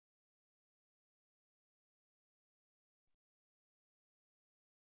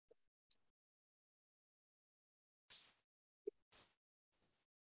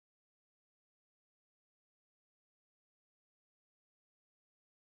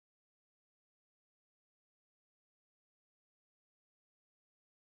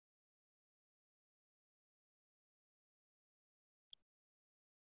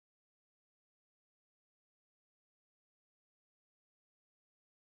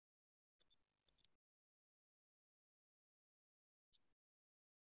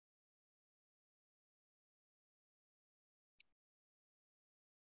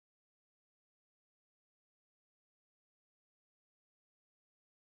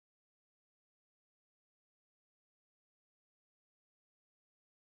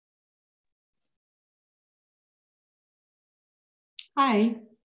Hi,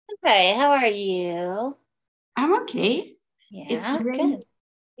 Hey, how are you? I'm okay. It's Yeah, rain. good.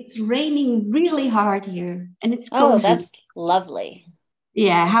 It's raining really hard here, and it's Oh, cozy. that's lovely.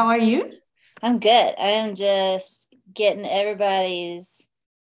 Yeah, how are you? I'm good. I'm just getting everybody's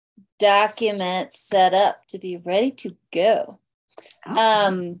documents set up to be ready to go. Okay,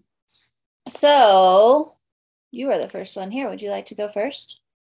 Um, so you are the first one here. Would you like to go first?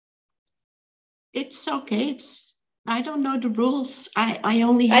 it's okay. It's I don't know the rules. I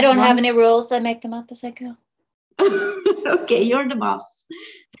only I have don't have one. any rules. I make them up as I go. Okay, you're the boss.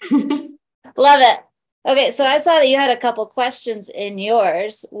 Love it. Okay, so I saw that you had a couple questions in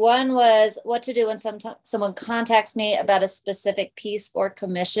yours. One was what to do when someone contacts me about a specific piece or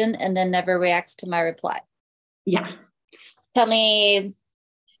commission and then never reacts to my reply. Yeah. Tell me,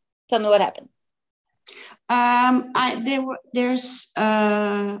 tell me what happened. There's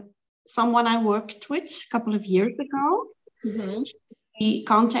someone I worked with a couple of years ago. Mm-hmm. She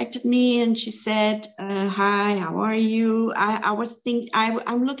contacted me and she said, "Hi, how are you?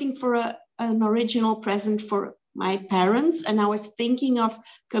 I'm looking for an original present for my parents, and I was thinking of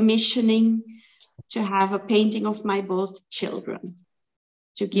commissioning to have a painting of my both children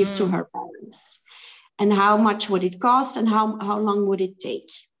to give to Mm, her parents. And how much would it cost, and how long would it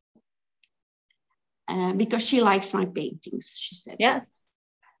take? Because she likes my paintings," she said yeah. that.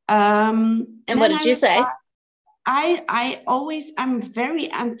 And And what then did you say? I'm very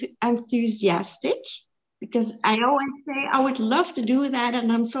enthusiastic because I always say I would love to do that,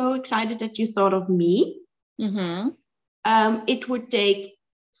 and I'm so excited that you thought of me. Mm-hmm. It would take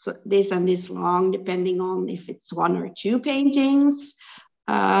this and this long, depending on if it's one or two paintings.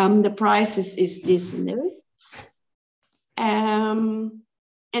 The price is this and this.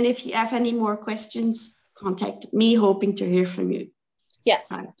 And if you have any more questions, contact me. Hoping to hear from you. Yes.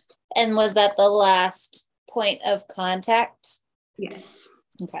 Bye. And was that the last point of contact? Yes.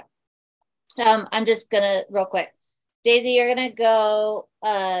 Okay. I'm just gonna real quick. Daisy, you're gonna go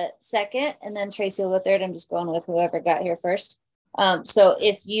second, and then Tracy will go third. I'm just going with whoever got here first. So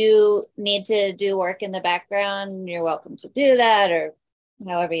if you need to do work in the background, you're welcome to do that, or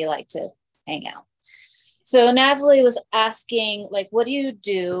however you like to hang out. So Natalie was asking, like, what do you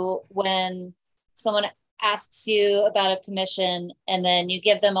do when someone asks you about a commission and then you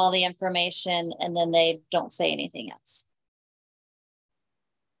give them all the information and then they don't say anything else?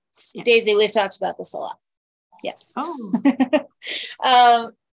 Yeah. Daisy, we've talked about this a lot. Yes. Oh.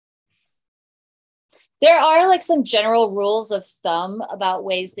 um, there are like some general rules of thumb about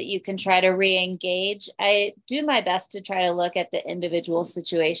ways that you can try to re-engage. I do my best to try to look at the individual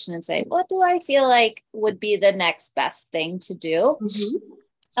situation and say, what do I feel like would be the next best thing to do?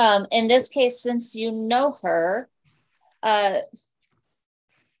 Mm-hmm. In this case, since you know her, uh,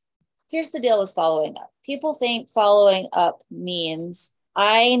 here's the deal with following up. People think following up means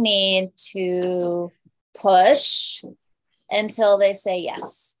I need to push until they say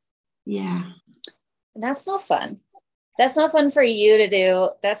yes. Yeah. And that's no fun. That's not fun for you to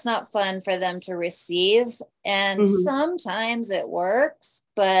do. That's not fun for them to receive. And Mm-hmm. sometimes it works,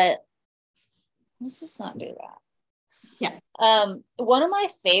 but let's just not do that. Yeah. One of my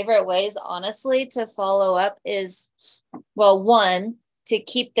favorite ways, honestly, to follow up is, well, one, to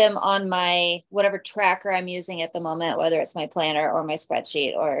keep them on my whatever tracker I'm using at the moment, whether it's my planner or my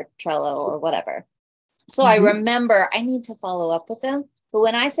spreadsheet or Trello or whatever. So I Mm-hmm. remember I need to follow up with them. But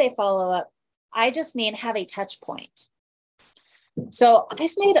when I say follow up, I just mean have a touch point. So I've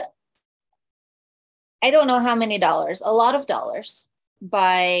made, I don't know how many dollars, a lot of dollars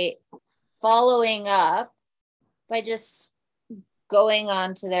by following up, by just going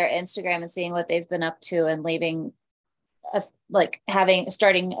on to their Instagram and seeing what they've been up to and leaving a, like having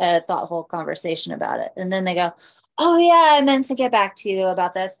starting a thoughtful conversation about it. And then they go, "Oh yeah, I meant to get back to you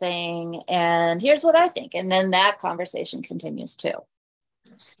about that thing and here's what I think." And then that conversation continues too.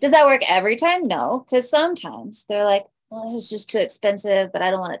 Does that work every time? No, because sometimes they're like, "Well, this is just too expensive, but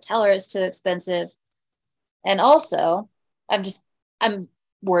I don't want to tell her it's too expensive." And also, I'm just I'm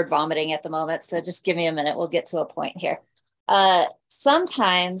word vomiting at the moment, so just give me a minute. We'll get to a point here.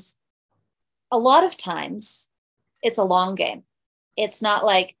 Sometimes, a lot of times, it's a long game. It's not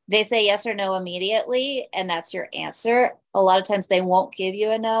like they say yes or no immediately, and that's your answer. A lot of times, they won't give you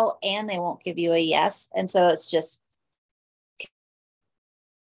a no and they won't give you a yes, and so it's just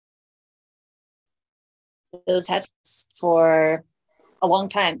those heads for a long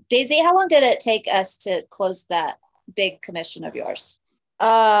time. Daisy, how long did it take us to close that big commission of yours?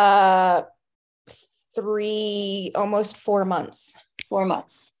 Uh, almost 4 months. 4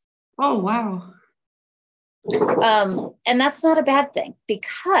 months. Oh, wow. And that's not a bad thing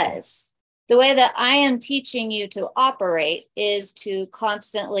because The way that I am teaching you to operate is to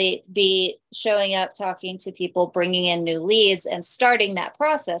constantly be showing up, talking to people, bringing in new leads, and starting that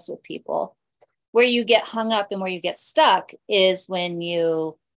process with people. Where you get hung up and where you get stuck is when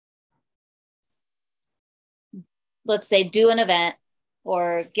you, let's say, do an event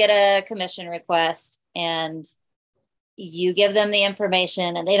or get a commission request and you give them the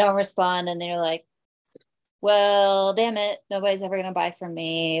information and they don't respond and they're like, well, damn it, nobody's ever going to buy from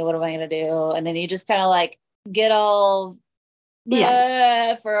me. What am I going to do? And then you just kind of like get all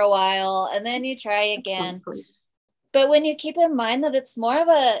for a while and then you try again. But when you keep in mind that it's more of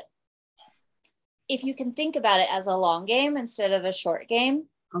a, if you can think about it as a long game instead of a short game.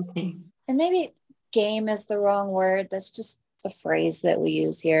 Okay. And maybe game is the wrong word. That's just a phrase that we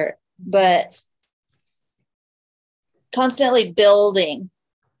use here. But constantly building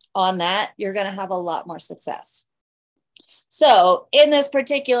on that, you're going to have a lot more success. So in this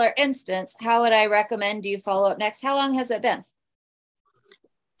particular instance, how would I recommend you follow up next? How long has it been?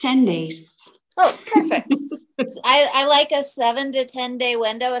 10 days. Oh, perfect. I like a 7 to 10 day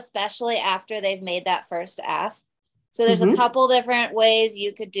window, especially after they've made that first ask. So there's a couple different ways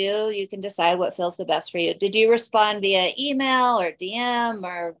you could do. You can decide what feels the best for you. Did you respond via email or DM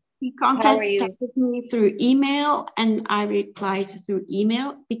or? He contacted me through email and I replied through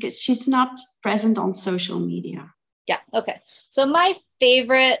email because she's not present on social media. Yeah. Okay. So my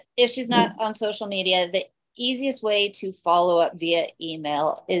favorite, if she's not on social media, the easiest way to follow up via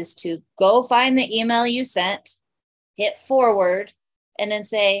email is to go find the email you sent, hit forward, and then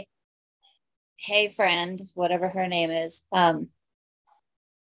say, hey, friend, whatever her name is, I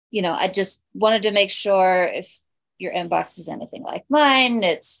just wanted to make sure if your inbox is anything like mine,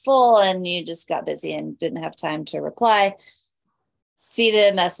 it's full and you just got busy and didn't have time to reply. See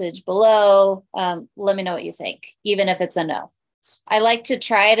the message below. Let me know what you think, even if it's a no. I like to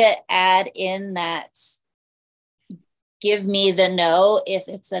try to add in that give me the no if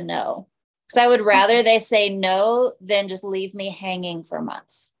it's a no. Because I would rather they say no than just leave me hanging for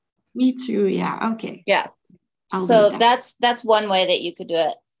months. Me too. Yeah. Okay. Yeah. So that's one way that you could do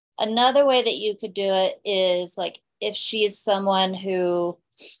it. Another way that you could do it is like if she's someone who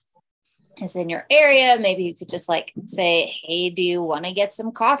is in your area, maybe you could just like say, hey, do you want to get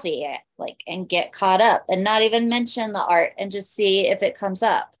some coffee? Like, and get caught up and not even mention the art and just see if it comes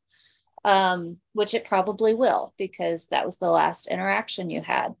up, which it probably will because that was the last interaction you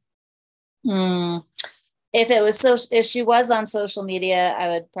had. If she was on social media, I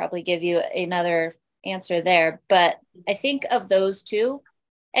would probably give you another answer there. But I think of those two,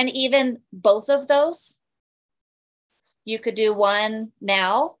 and even both of those, you could do one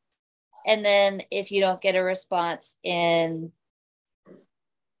now. And then if you don't get a response in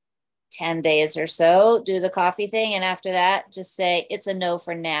 10 days or so, do the coffee thing. And after that, just say it's a no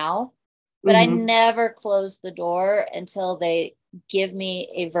for now. But I never close the door until they give me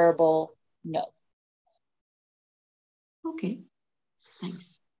a verbal no. Okay,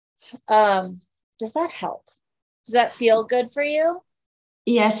 thanks. Does that help? Does that feel good for you?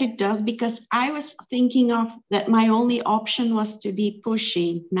 Yes, it does, because I was thinking of that my only option was to be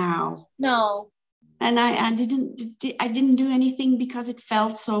pushy now. No. And I didn't do anything because it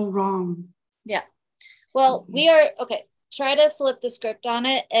felt so wrong. Yeah. Well, we are, okay, try to flip the script on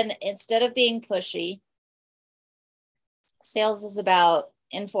it. And instead of being pushy, sales is about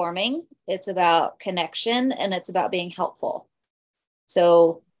informing, it's about connection, and it's about being helpful.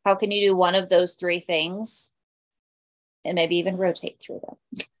 So how can you do one of those three things and maybe even rotate through them?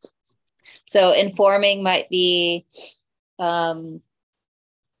 So informing might be, I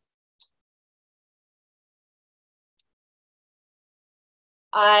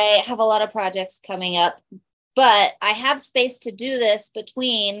have a lot of projects coming up, but I have space to do this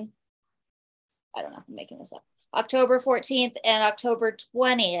between, I don't know, I'm making this up, October 14th and October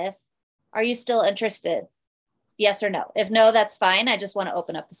 20th. Are you still interested? Yes or no? If no, that's fine. I just want to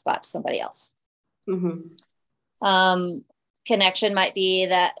open up the spot to somebody else. Connection might be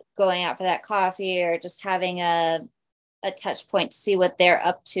that going out for that coffee or just having a touch point to see what they're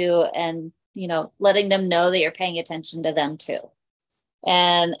up to and, letting them know that you're paying attention to them too.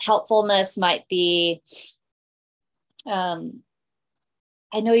 And helpfulness might be,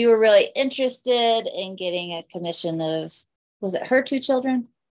 I know you were really interested in getting a commission of, was it her 2 children?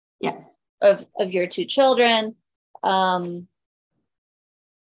 Yeah. Of your 2 children. I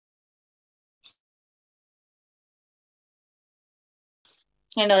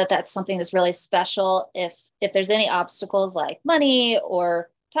know that that's something that's really special. If there's any obstacles like money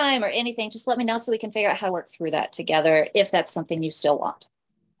or time or anything, just let me know so we can figure out how to work through that together if that's something you still want.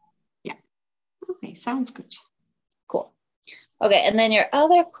 Yeah. Okay, sounds good. Cool. Okay, and then your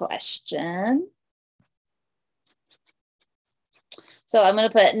other question. So I'm going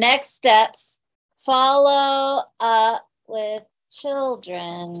to put next steps, follow up with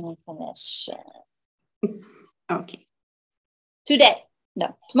children commission. Okay. Today.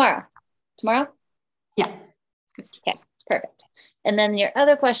 No, tomorrow. Tomorrow? Yeah. Good. Okay, perfect. And then your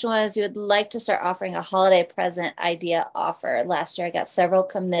other question was you would like to start offering a holiday present idea offer. Last year, I got several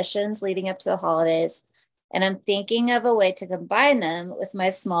commissions leading up to the holidays, and I'm thinking of a way to combine them with my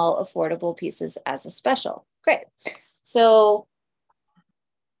small affordable pieces as a special. Great. So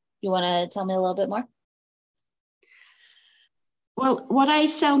you want to tell me a little bit more? Well, what I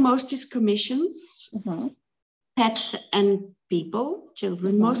sell most is commissions, pets and people,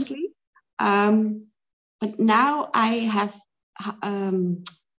 children mostly. But now I have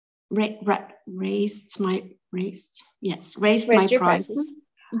raised my prices.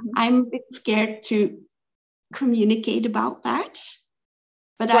 I'm a bit scared to communicate about that.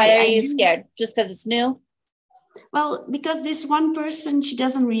 But why are you scared? Just because it's new? Well, because this one person, she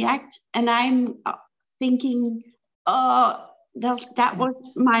doesn't react, and I'm thinking, that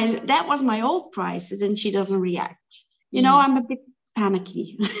was my old prices, and she doesn't react. You know, I'm a bit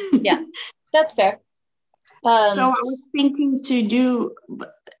panicky. Yeah, that's fair. So I was thinking to do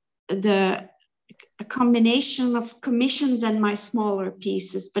a combination of commissions and my smaller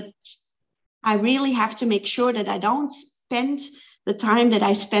pieces, but I really have to make sure that I don't spend the time that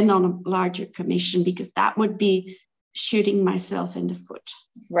I spend on a larger commission, because that would be shooting myself in the foot.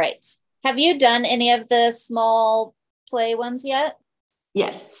 Right. Have you done any of the small play ones yet?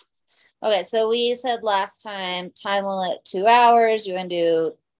 Yes. Okay, so we said last time, time limit 2 hours. You're going to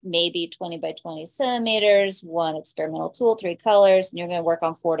do maybe 20 by 20 centimeters, one experimental tool, 3 colors, and you're going to work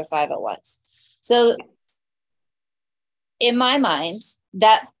on 4 to 5 at once. So in my mind,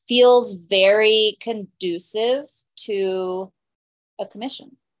 that feels very conducive to a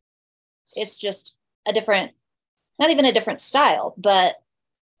commission. It's just a different, not even a different style, but.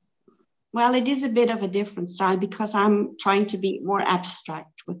 Well, it is a bit of a different style because I'm trying to be more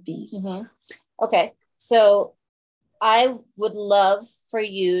abstract with these. Okay, so I would love for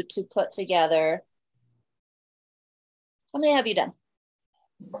you to put together. How many have you done?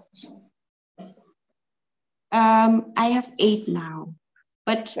 I have 8 now,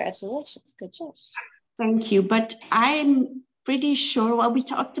 but congratulations, good job. Thank you. But I'm pretty sure what we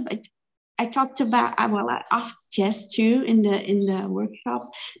talked about. I asked Jess too in the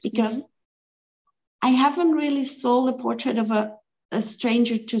workshop, because I haven't really sold a portrait of a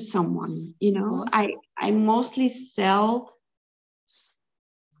stranger to someone. You know, I mostly sell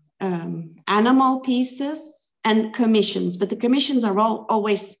animal pieces and commissions, but the commissions are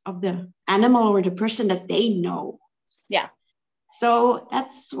always of the animal or the person that they know. Yeah. So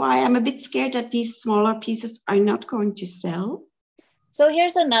that's why I'm a bit scared that these smaller pieces are not going to sell. So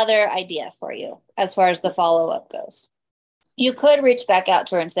here's another idea for you as far as the follow-up goes. You could reach back out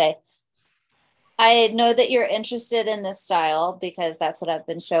to her and say, I know that you're interested in this style because that's what I've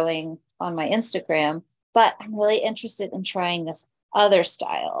been showing on my Instagram, but I'm really interested in trying this other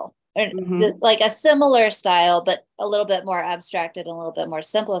style, or like a similar style, but a little bit more abstracted and a little bit more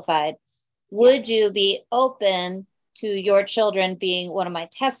simplified. Would you be open to your children being one of my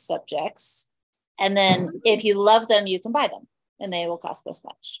test subjects? And then if you love them, you can buy them and they will cost this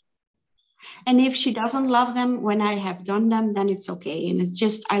much. And if she doesn't love them when I have done them, then it's okay. And it's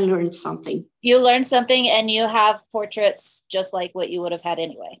just, I learned something. You learned something and you have portraits just like what you would have had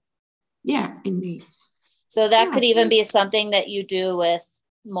anyway. Yeah, indeed. So that could even be something that you do with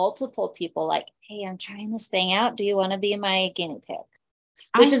multiple people, like, hey, I'm trying this thing out. Do you want to be my guinea pig?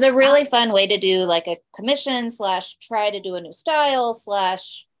 Which is a really fun way to do like a commission / try to do a new style /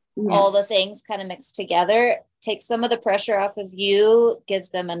 all the things kind of mixed together. Takes some of the pressure off of you, gives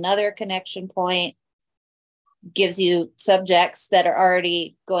them another connection point, gives you subjects that are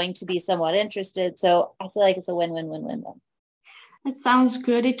already going to be somewhat interested. So I feel like it's a win-win-win-win-win. It sounds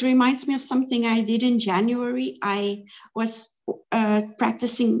good. It reminds me of something I did in January. I was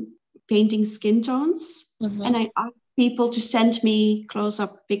practicing painting skin tones, and I asked people to send me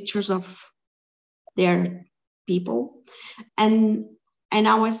close-up pictures of their people. And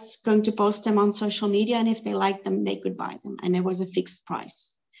I was going to post them on social media, and if they liked them, they could buy them. And it was a fixed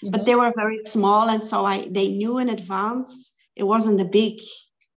price. But they were very small, and so they knew in advance. It wasn't a big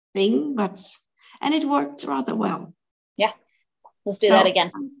thing, and it worked rather well. Yeah, let's do that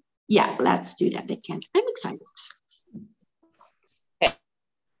again. Yeah, let's do that again. I'm excited. Okay,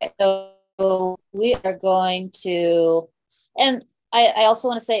 so we are going to, and I also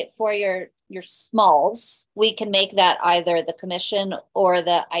want to say for your your smalls, we can make that either the commission or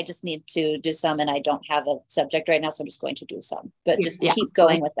the I just need to do some and I don't have a subject right now, so I'm just going to do some, but just keep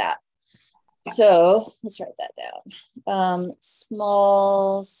going with that. Yeah. So let's write that down.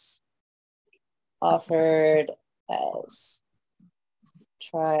 Smalls offered as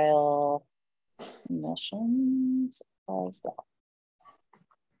trial missions as well.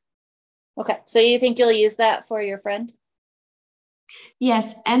 Okay, so you think you'll use that for your friend?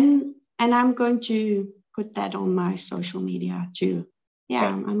 Yes, and I'm going to put that on my social media too. Yeah,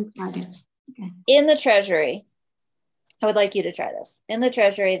 okay. I'm excited. Okay. In the Treasury, I would like you to try this. In the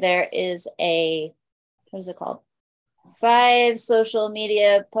Treasury, there is a, what is it called? 5 social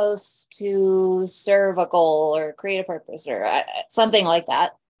media posts to serve a goal or create a purpose or something like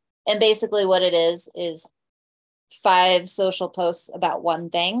that. And basically what it is 5 social posts about one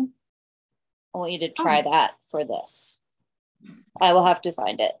thing. I want you to try that for this. I will have to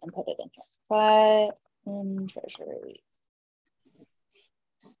find it and put it in here. 5 in Treasury.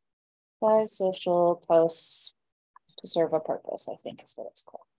 5 social posts to serve a purpose, I think is what it's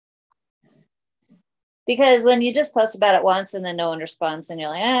called. Because when you just post about it once and then no one responds and you're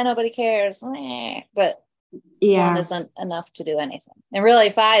like, nobody cares. But one isn't enough to do anything. And really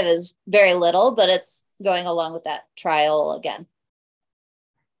 5 is very little, but it's going along with that trial again.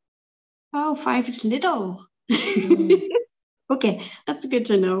 Oh, 5 is little. Okay, that's good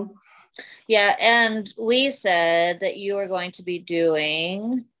to know. Yeah, and we said that you are going to be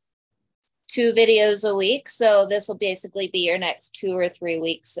doing 2 videos a week. So this will basically be your next 2 or 3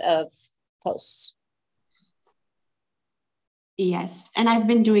 weeks of posts. Yes, and I've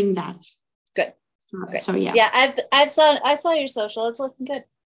been doing that. Good. So yeah. Yeah, I saw your social. It's looking good.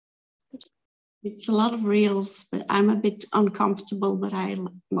 It's a lot of reels, but I'm a bit uncomfortable, but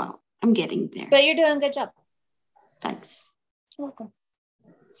I'm getting there. But you're doing a good job. Thanks. You're welcome.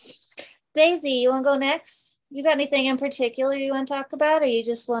 Daisy, you want to go next? You got anything in particular you want to talk about, or you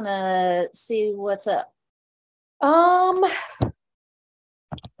just want to see what's up? The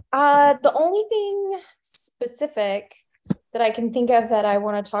only thing specific that I can think of that I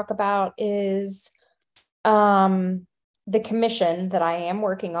want to talk about is the commission that I am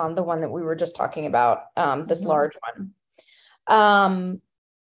working on, the one that we were just talking about, this large one.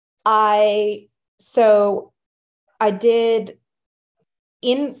 I did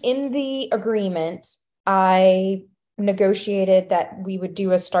in the agreement, I negotiated that we would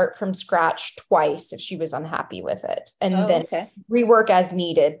do a start from scratch twice if she was unhappy with it, and then rework as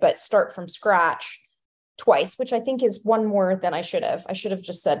needed, but start from scratch twice, which I think is one more than I should have. I should have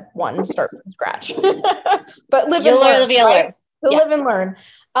just said one, start from scratch. But live and learn. Right? Live and learn.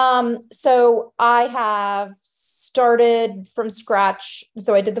 So I have started from scratch.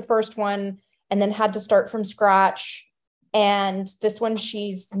 So I did the first one and then had to start from scratch. And this one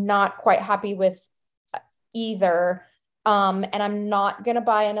she's not quite happy with either. And I'm not going to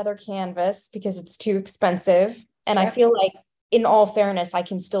buy another canvas because it's too expensive. And I feel like, in all fairness, I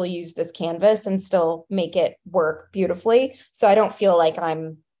can still use this canvas and still make it work beautifully. So I don't feel like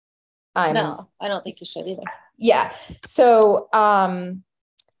I'm no, I don't think you should either. Yeah. So, and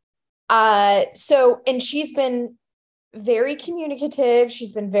she's been very communicative.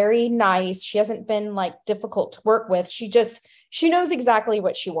 She's been very nice. She hasn't been like difficult to work with. She knows exactly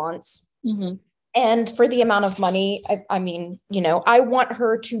what she wants. Mm-hmm. And for the amount of money, I mean, I want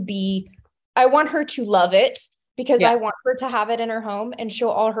her to love it. Because I want her to have it in her home and show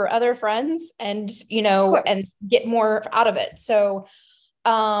all her other friends and, and get more out of it. So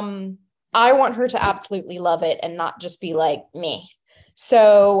I want her to absolutely love it and not just be like me.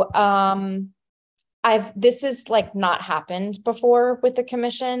 So this is like not happened before with the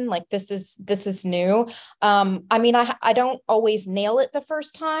commission. Like this is new. I mean, I don't always nail it the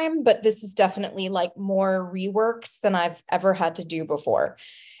first time, but this is definitely like more reworks than I've ever had to do before.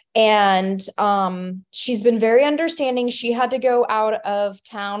 And she's been very understanding. She had to go out of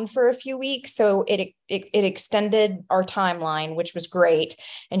town for a few weeks, so it extended our timeline, which was great.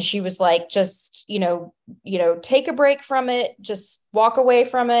 And she was like, just take a break from it, just walk away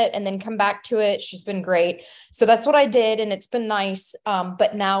from it, and then come back to it. She's been great. So that's what I did, and it's been nice.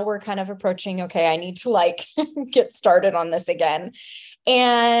 But now we're kind of approaching. Okay, I need to like get started on this again,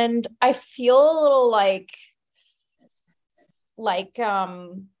 and I feel a little like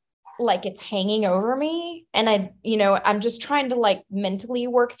it's hanging over me. And I'm just trying to like mentally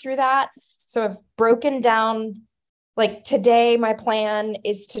work through that. So I've broken down, like today, my plan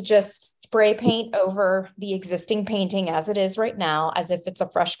is to just spray paint over the existing painting as it is right now, as if it's a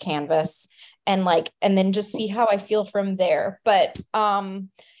fresh canvas, and then just see how I feel from there. But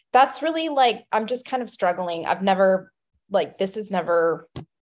that's really like, I'm just kind of struggling. I've never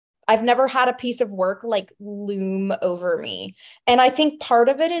I've never had a piece of work like loom over me. And I think part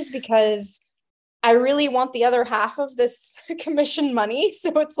of it is because I really want the other half of this commission money.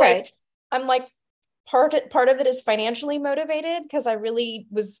 So it's Right. like, I'm like, part of it is financially motivated because I really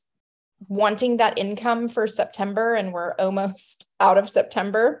was wanting that income for September, and we're almost out of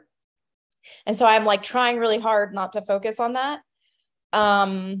September. And so I'm like trying really hard not to focus on that.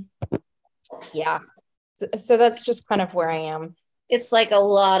 Yeah. So that's just kind of where I am. It's like a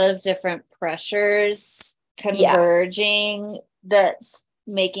lot of different pressures converging that's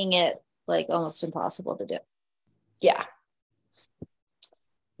making it like almost impossible to do. Yeah.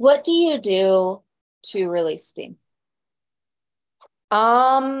 What do you do to release steam?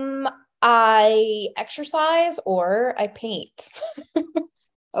 I exercise or I paint.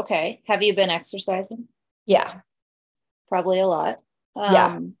 Okay. Have you been exercising? Yeah. Probably a lot.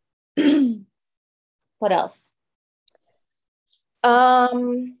 Yeah. What else?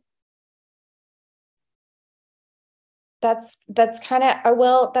 That's kind of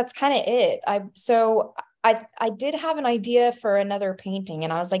well, that's kind of it. I did have an idea for another painting,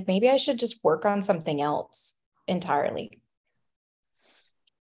 and I was like, maybe I should just work on something else entirely.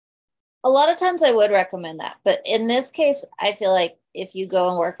 A lot of times I would recommend that, but in this case, I feel like if you go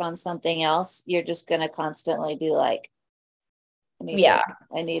and work on something else, you're just going to constantly be like, I need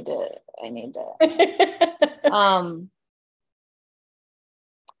to.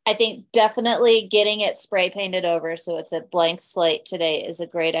 I think definitely getting it spray painted over so it's a blank slate today is a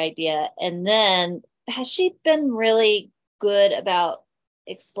great idea. And then has she been really good about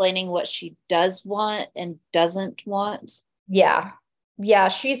explaining what she does want and doesn't want? Yeah.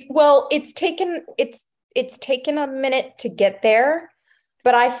 It's taken a minute to get there,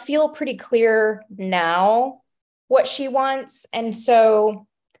 but I feel pretty clear now what she wants. And so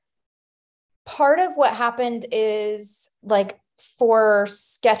part of what happened is like for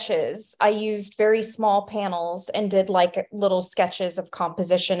sketches, I used very small panels and did like little sketches of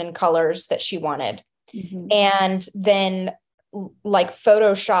composition and colors that she wanted. Mm-hmm. And then like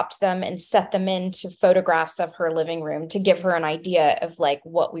photoshopped them and set them into photographs of her living room to give her an idea of like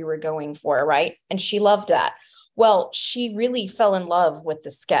what we were going for. Right. And she loved that. Well, she really fell in love with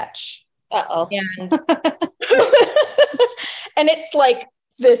the sketch. Uh-oh. And, and it's like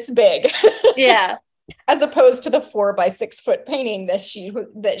this big. Yeah. As opposed to the 4 by 6 foot painting that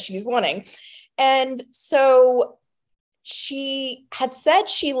she's wanting. And so she had said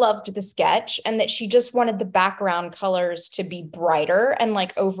she loved the sketch and that she just wanted the background colors to be brighter and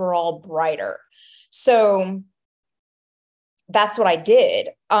like overall brighter. So that's what I did.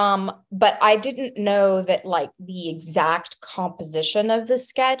 But I didn't know that like the exact composition of the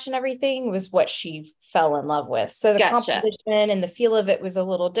sketch and everything was what she fell in love with. So the composition and the feel of it was a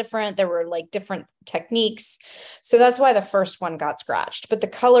little different. There were like different techniques. So that's why the first one got scratched, but the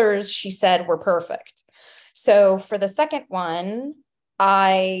colors she said were perfect. So for the second one,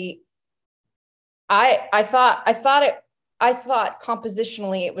 I thought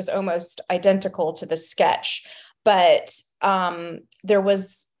compositionally it was almost identical to the sketch, but there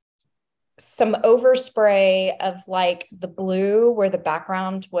was some overspray of like the blue where the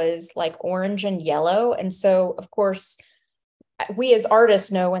background was like orange and yellow. And so of course we as artists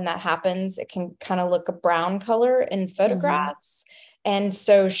know when that happens, it can kind of look a brown color in photographs. Mm-hmm. And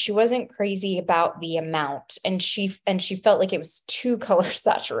so she wasn't crazy about the amount, and she felt like it was too color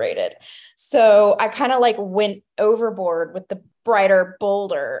saturated. So I kind of like went overboard with the brighter,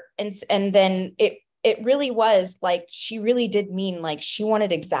 bolder, and then it really was like, she really did mean like she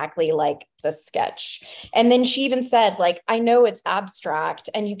wanted exactly like the sketch. And then she even said like, I know it's abstract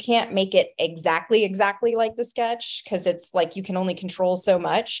and you can't make it exactly like the sketch because it's like you can only control so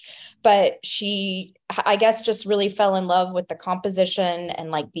much, but she, I guess, just really fell in love with the composition and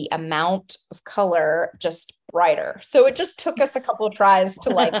like the amount of color just brighter. So it just took us a couple of tries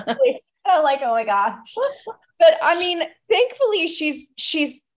to like really, like, oh my gosh. But I mean, thankfully she's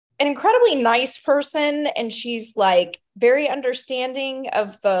an incredibly nice person, and she's like very understanding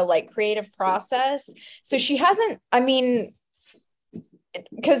of the like creative process. So she hasn't, I mean,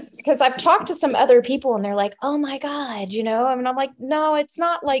 because I've talked to some other people and they're like, oh my God, you know, I mean, I'm like, no, it's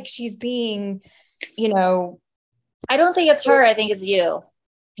not like she's being, you know. I don't think it's her. I think it's you.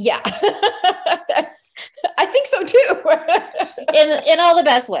 Yeah. I think so too. in all the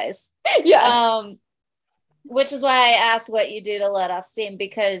best ways. Yes. Which is why I asked what you do to let off steam,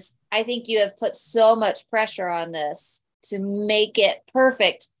 because I think you have put so much pressure on this to make it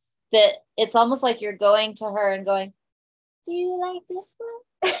perfect that it's almost like you're going to her and going, do you like this one?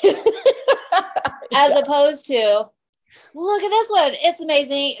 As opposed to, look at this one. It's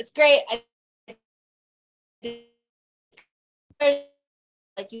amazing. It's great.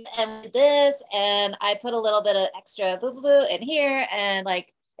 like you and with this, and I put a little bit of extra boo boo boo in here, and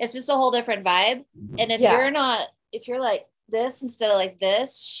like it's just a whole different vibe. And if Yeah. if you're like this instead of like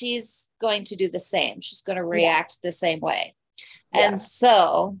this, she's going to do the same. She's going to react the same way. Yeah. And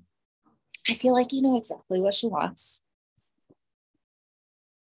so I feel like you know exactly what she wants.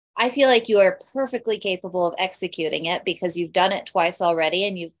 I feel like you are perfectly capable of executing it because you've done it twice already,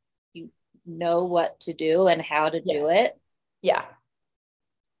 and you know what to do and how to do it. Yeah.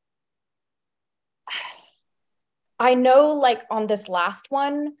 I know, like on this last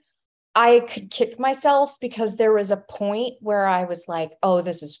one, I could kick myself because there was a point where I was like, oh,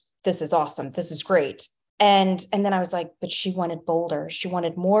 this is awesome. This is great. And then I was like, but she wanted bolder. She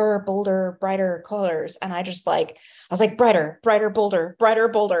wanted more bolder, brighter colors. And I was like, brighter, brighter, bolder, brighter,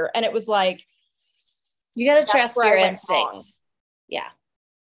 bolder. And it was like, you got to trust your instincts. Yeah.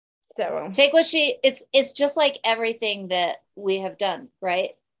 So take what it's just like everything that we have done,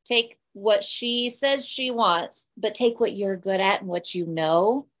 right? Take what she says she wants, but take what you're good at and what you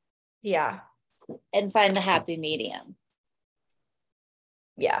know. Yeah. And find the happy medium.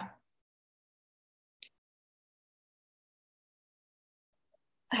 Yeah.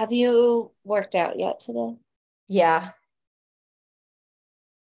 Have you worked out yet today? Yeah.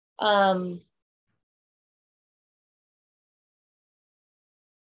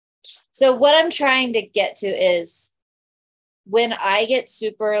 So what I'm trying to get to is when I get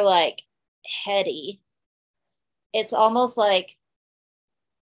super like heady, it's almost like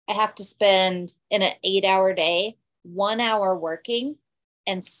I have to spend in an 8-hour day, 1 hour working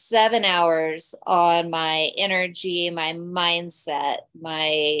and 7 hours on my energy, my mindset,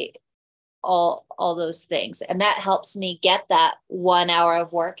 my all those things. And that helps me get that 1 hour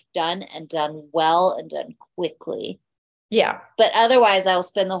of work done and done well and done quickly. Yeah. But otherwise I'll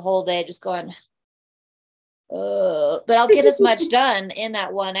spend the whole day just going, but I'll get as much done in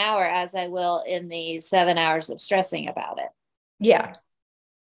that 1 hour as I will in the 7 hours of stressing about it. Yeah.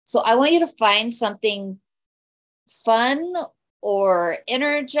 So I want you to find something fun or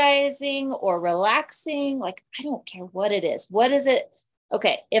energizing or relaxing. Like, I don't care what it is. What is it?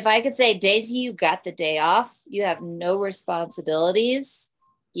 Okay, if I could say, Daisy, you got the day off. You have no responsibilities.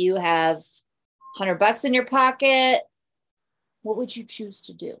 You have $100 in your pocket. What would you choose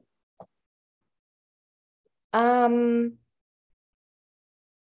to do?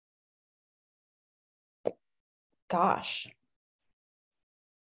 Gosh.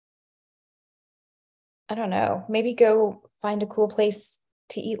 I don't know. Maybe go find a cool place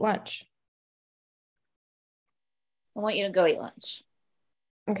to eat lunch. I want you to go eat lunch.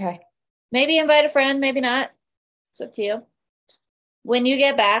 Okay. Maybe invite a friend, maybe not. It's up to you. When you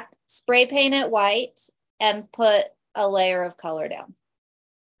get back, spray paint it white and put a layer of color down.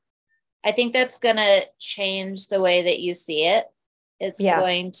 I think that's going to change the way that you see it. It's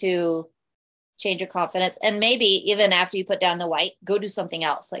going to change your confidence. And maybe even after you put down the white, go do something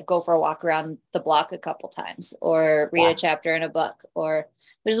else, like go for a walk around the block a couple times or read a chapter in a book,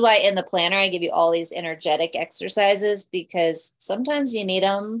 which is why in the planner, I give you all these energetic exercises because sometimes you need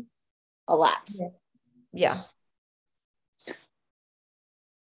them a lot. Yeah.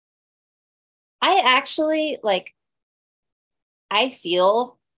 I actually I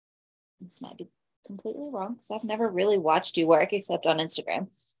feel this might be completely wrong because I've never really watched you work except on Instagram.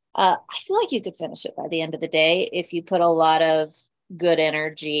 I feel like you could finish it by the end of the day if you put a lot of good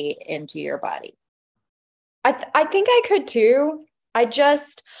energy into your body. I think I could too. I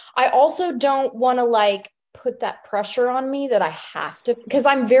also don't want to put that pressure on me that I have to, because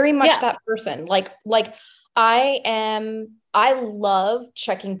I'm very much that person. I love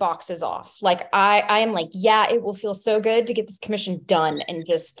checking boxes off. I am like, yeah, it will feel so good to get this commission done and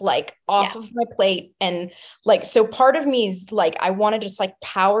just off of my plate. And so part of me is I want to just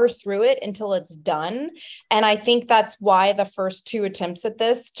power through it until it's done. And I think that's why the first 2 attempts at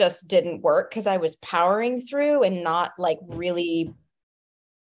this just didn't work, because I was powering through and not really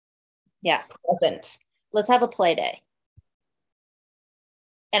present. Let's have a play day.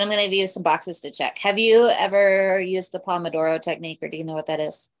 And I'm going to give you some boxes to check. Have you ever used the Pomodoro technique, or do you know what that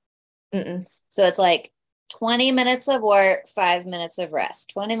is? Mm-mm. So it's 20 minutes of work, 5 minutes of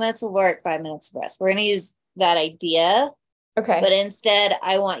rest. 20 minutes of work, 5 minutes of rest. We're going to use that idea. Okay. But instead,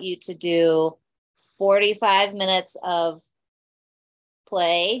 I want you to do 45 minutes of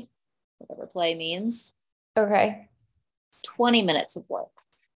play, whatever play means. Okay. 20 minutes of work.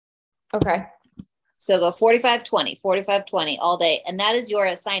 Okay. So go 45, 20, 45, 20 all day. And that is your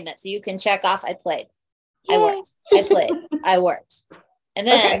assignment. So you can check off, I played. Yay. I worked. I played. I worked. And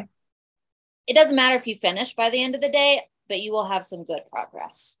then it doesn't matter if you finish by the end of the day, but you will have some good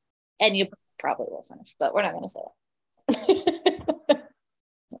progress. And you probably will finish, but we're not going to say that.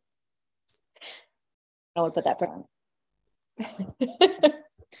 I want to put that on.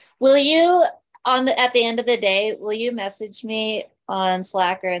 Will you at the end of the day, will you message me on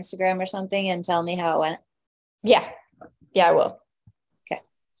Slack or Instagram or something and tell me how it went? Yeah. Yeah, I will. Okay.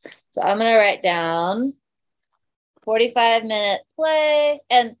 So I'm going to write down 45-minute play,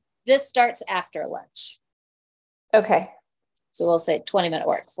 and this starts after lunch. Okay. So we'll say 20-minute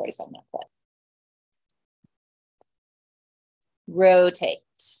work, 45-minute play. Rotate.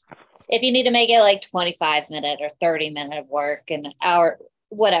 If you need to make it like 25-minute or 30-minute work, an hour,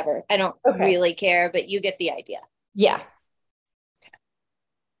 whatever. I don't really care, but you get the idea. Yeah. Okay.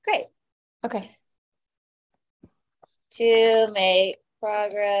 Great. Okay. To make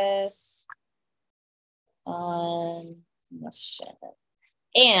progress on mission.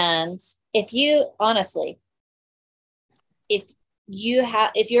 And if you're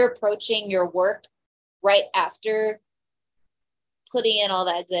approaching your work right after putting in all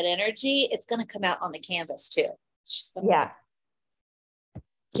that good energy, it's going to come out on the canvas too.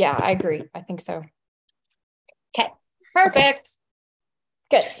 Yeah, I agree. I think so. Okay, perfect.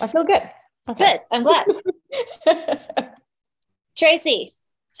 Okay. Good. I feel good. Okay. Good. I'm glad. Tracy,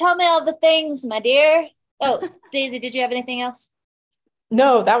 tell me all the things, my dear. Oh, Daisy, did you have anything else?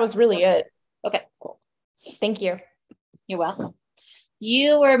 No, that was really it. Okay, cool. Thank you. You're welcome.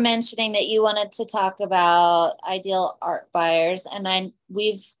 You were mentioning that you wanted to talk about ideal art buyers, and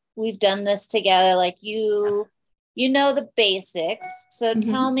we've done this together. Like you know the basics. So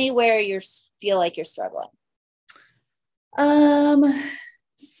tell me where you feel like you're struggling.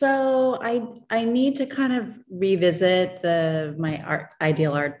 So I need to kind of revisit my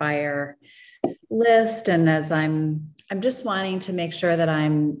ideal art buyer list, and as I'm just wanting to make sure that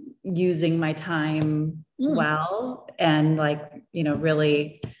I'm using my time well, and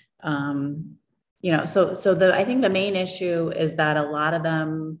really, so I think the main issue is that a lot of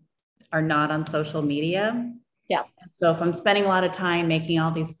them are not on social media. Yeah. So if I'm spending a lot of time making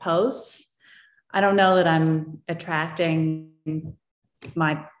all these posts, I don't know that I'm attracting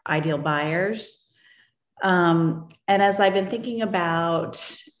my ideal buyers. And as I've been thinking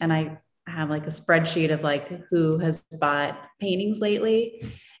about, and I have like a spreadsheet of like who has bought paintings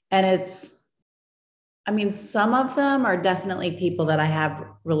lately, and some of them are definitely people that I have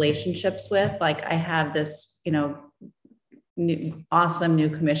relationships with. Like I have this, awesome new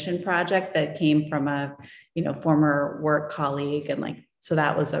commission project that came from a, former work colleague. And so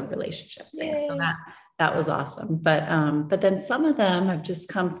that was a relationship thing. Yay. So that was awesome. But then some of them have just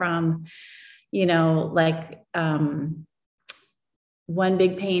come from, one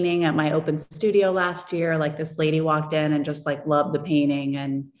big painting at my open studio last year. Like this lady walked in and just loved the painting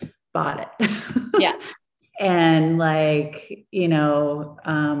and bought it. Yeah. And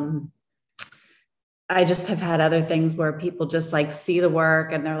I just have had other things where people just see the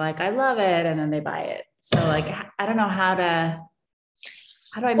work and they're like, I love it. And then they buy it. So I don't know how do I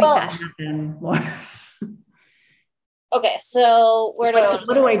make that happen more? Okay. So what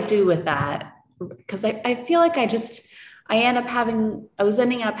do I do with that? Because I feel like I was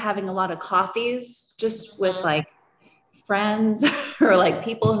ending up having a lot of coffees just with friends or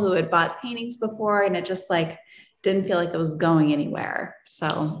people who had bought paintings before, and it just didn't feel like it was going anywhere.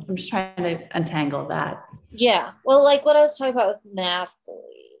 So I'm just trying to untangle that. Yeah. Well, what I was talking about with Nathalie.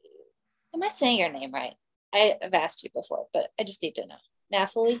 Am I saying your name right? I've asked you before, but I just need to know.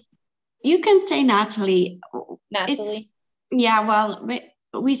 Nathalie? You can say Natalie. Nathalie? Well,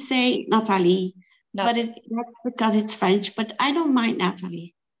 we say Nathalie. But that's because it's French, but I don't mind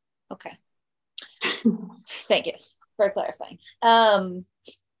Nathalie. Okay. Thank you for clarifying. Have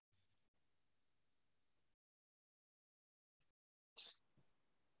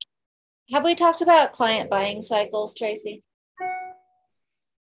we talked about client buying cycles, Tracy?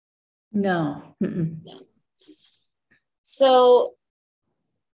 No. No. So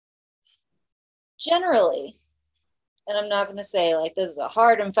generally, and I'm not going to say this is a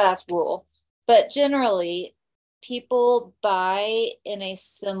hard and fast rule, but generally, people buy in a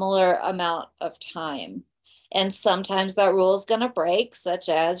similar amount of time. And sometimes that rule is going to break, such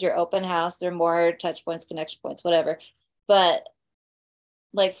as your open house, there are more touch points, connection points, whatever. But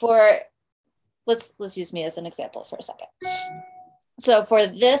let's use me as an example for a second. So for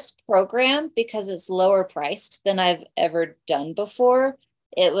this program, because it's lower priced than I've ever done before,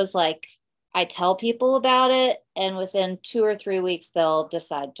 it was I tell people about it, and within 2 or 3 weeks, they'll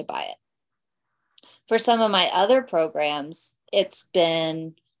decide to buy it. For some of my other programs, it's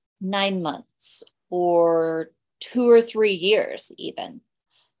been 9 months or 2 or 3 years, even,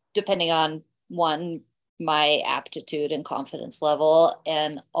 depending on my aptitude and confidence level,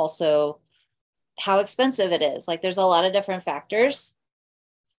 and also how expensive it is. There's a lot of different factors.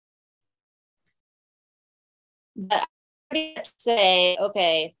 But I pretty much say,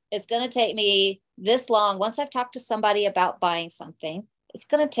 okay, it's going to take me this long. Once I've talked to somebody about buying something, it's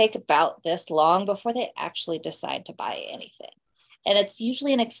going to take about this long before they actually decide to buy anything. And it's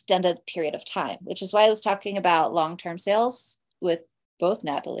usually an extended period of time, which is why I was talking about long-term sales with both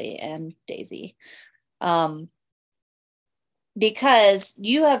Natalie and Daisy. Because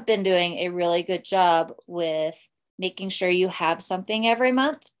you have been doing a really good job with making sure you have something every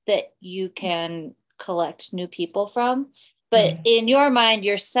month that you can collect new people from. But in your mind,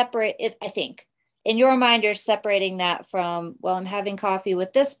 you're I think in your mind, you're separating that from, well, I'm having coffee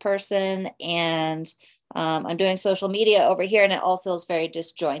with this person and I'm doing social media over here, and it all feels very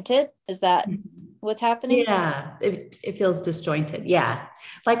disjointed. Is that what's happening? Yeah, it feels disjointed. Yeah.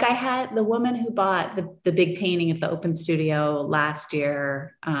 Like I had the woman who bought the big painting at the open studio last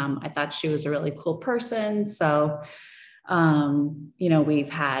year. I thought she was a really cool person. So, we've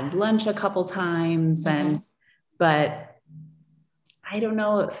had lunch a couple times but I don't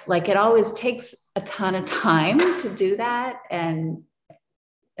know, like it always takes a ton of time to do that. And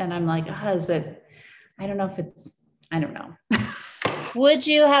I'm like, I don't know. Would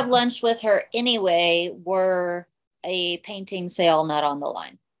you have lunch with her anyway, were a painting sale not on the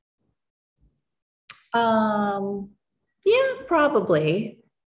line? Yeah, probably.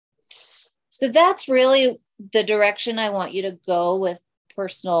 So that's really the direction I want you to go with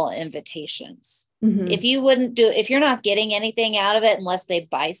personal invitations. If you're not getting anything out of it unless they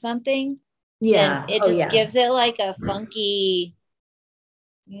buy something, then it just gives it like a funky,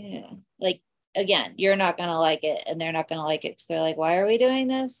 like, again, you're not going to like it and they're not going to like it because they're like, why are we doing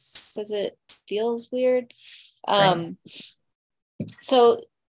this? Because it feels weird. Right. So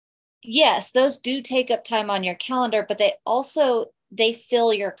yes, those do take up time on your calendar, but they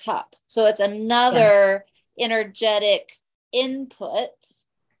fill your cup. So it's another energetic input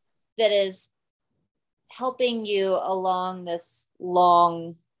that is helping you along this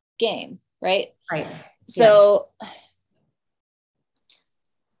long game, right? Right. So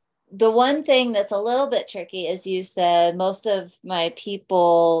the one thing that's a little bit tricky is you said most of my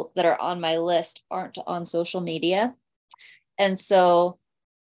people that are on my list aren't on social media. And so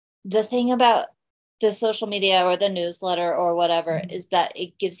the thing about the social media or the newsletter or whatever is that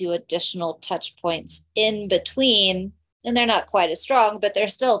it gives you additional touch points in between, and they're not quite as strong, but they're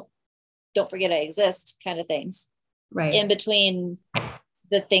still, don't forget I exist kind of things, right? In between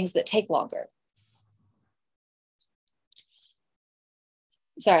the things that take longer.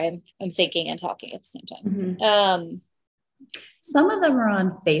 Sorry, I'm thinking and talking at the same time. Some of them are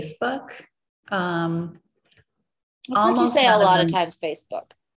on Facebook. I've heard you say a lot of times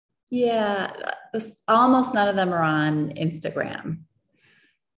Facebook. Yeah, almost none of them are on Instagram.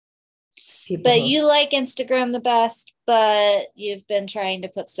 But you like Instagram the best, but you've been trying to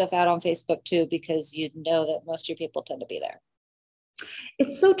put stuff out on Facebook too, because you know that most of your people tend to be there.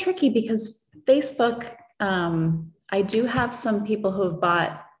 It's so tricky because Facebook, I do have some people who have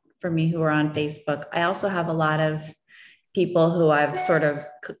bought for me who are on Facebook. I also have a lot of people who I've sort of,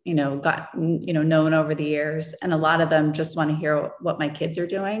 gotten, known over the years. And a lot of them just want to hear what my kids are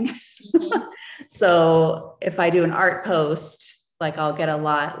doing. So if I do an art post, like I'll get a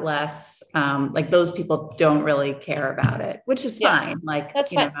lot less, like those people don't really care about it, which is fine. Like,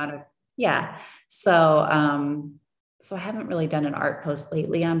 that's fine. So I haven't really done an art post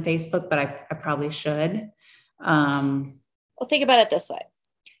lately on Facebook, but I probably should. Well, think about it this way.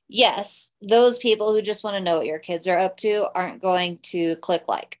 Yes, those people who just want to know what your kids are up to aren't going to click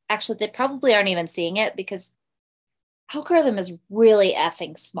like. Actually, they probably aren't even seeing it because algorithm is really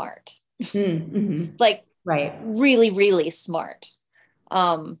effing smart. Like, right. Really, really smart.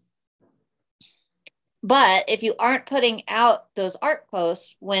 But if you aren't putting out those art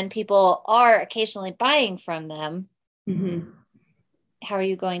posts when people are occasionally buying from them, how are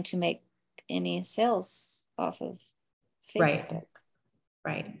you going to make any sales off of Facebook?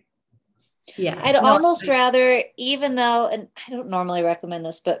 Right. Yeah. I'd almost rather, even though, and I don't normally recommend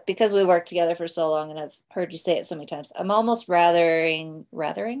this, but because we worked together for so long and I've heard you say it so many times, I'm almost rathering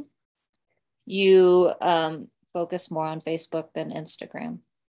you focus more on Facebook than Instagram.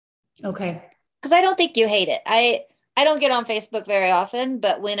 Okay. Because I don't think you hate it. I don't get on Facebook very often,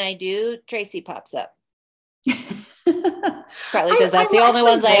 but when I do, Tracy pops up. Probably because that's the only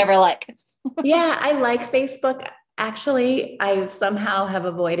ones I ever like. Yeah, I like Facebook. Actually, I somehow have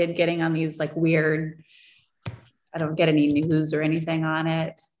avoided getting on these like weird, I don't get any news or anything on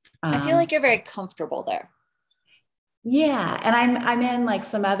it. I feel like you're very comfortable there. Yeah. And I'm in like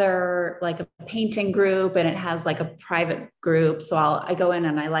some other, like a painting group, and it has like a private group. So I go in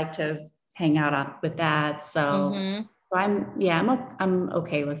and I like to hang out with that. So So I'm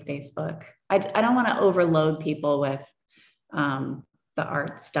okay with Facebook. I don't want to overload people with the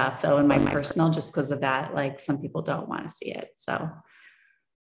art stuff though in my personal, just because of that. Like some people don't want to see it. So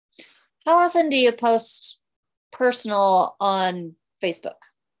How often do you post personal on Facebook?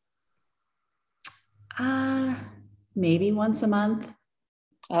 Maybe once a month.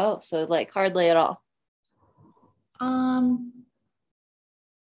 Oh, so like hardly at all.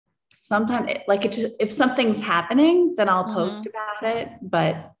 Sometimes if something's happening, then I'll post about it,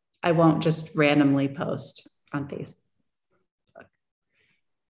 but I won't just randomly post on Facebook.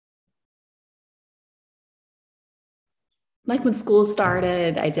 Like when school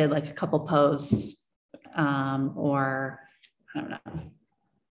started, I did like a couple posts, or I don't know,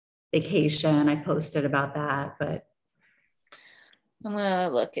 vacation. I posted about that, but I'm gonna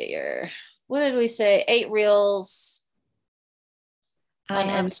look at what did we say? 8 reels on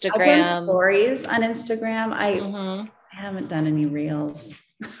Instagram. I've done stories on Instagram. I haven't done any reels.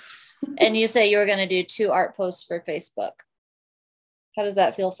 And you say you were going to do 2 art posts for Facebook. How does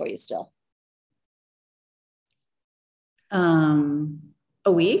that feel for you still?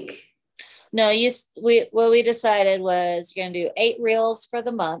 A week? No, what we decided was you're going to do 8 reels for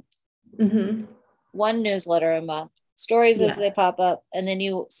the month, 1 newsletter a month, stories as they pop up. And then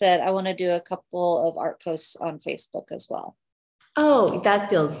you said, I want to do a couple of art posts on Facebook as well. Oh,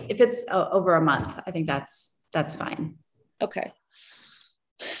 if it's over a month, I think that's fine. Okay.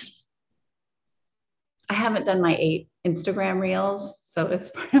 I haven't done my 8 Instagram reels, so it's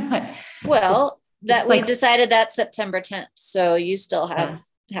part of my. Well, we decided that's September 10th, so you still have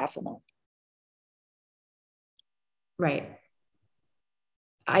half a month. Right.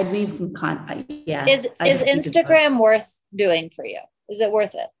 I need some content. Yeah. Is Instagram worth doing for you? Is it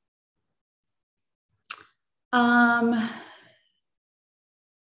worth it?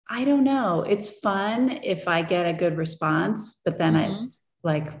 I don't know. It's fun if I get a good response, but then it's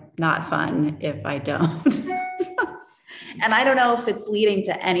like not fun if I don't. And I don't know if it's leading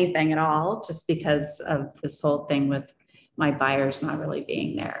to anything at all, just because of this whole thing with my buyers not really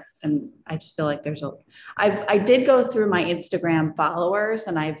being there. And I just feel like I did go through my Instagram followers,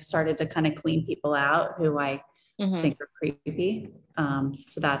 and I've started to kind of clean people out who I think are creepy.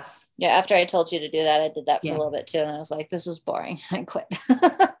 So that's. Yeah. After I told you to do that, I did that for a little bit too. And I was like, this is boring. I quit.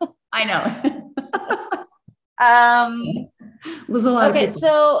 I know. It was a lot of people.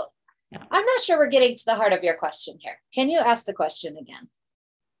 So I'm not sure we're getting to the heart of your question here. Can you ask the question again?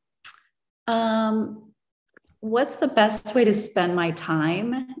 What's the best way to spend my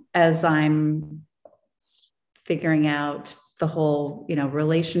time as I'm figuring out the whole,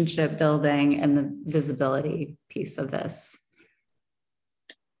 relationship building and the visibility piece of this?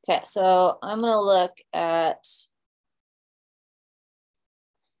 Okay, so I'm going to look at,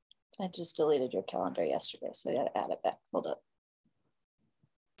 I just deleted your calendar yesterday, so I got to add it back. Hold up.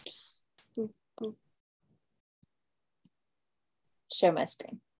 Boop, boop. Share my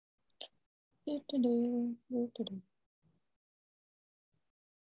screen. All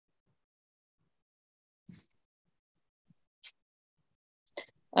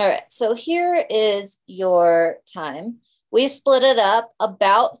right, so here is your time. We split it up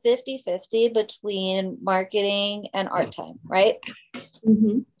about 50-50 between marketing and art time, right?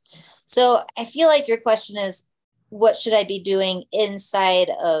 So I feel like your question is, what should I be doing inside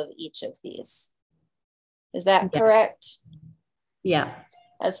of each of these? Is that correct? Yeah.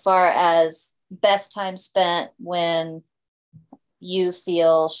 As far as best time spent when you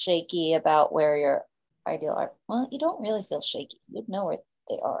feel shaky about where your ideal art, well, you don't really feel shaky. You'd know where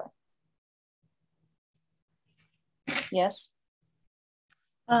they are. Yes.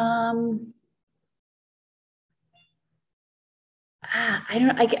 I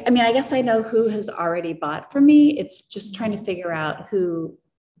guess I know who has already bought from me. It's just trying to figure out who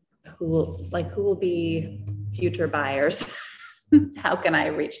will be future buyers. How can I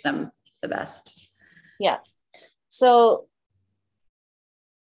reach them the best? Yeah. So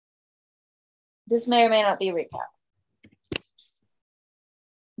this may or may not be a recap.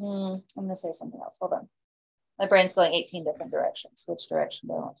 I'm going to say something else. Hold on. My brain's going 18 different directions. Which direction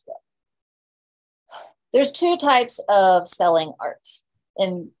do I want to go? There's 2 types of selling art,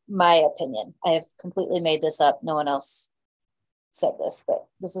 in my opinion. I have completely made this up. No one else said this, but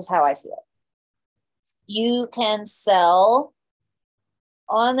this is how I see it. You can sell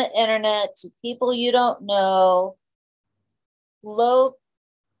on the internet to people you don't know, low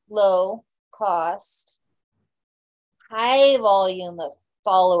cost, high volume of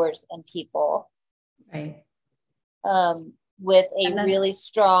followers and people, right? With a really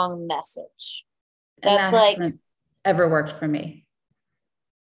strong message. That's like hasn't ever worked for me.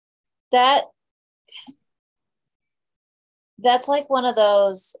 That that's like one of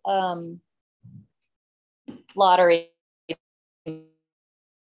those lottery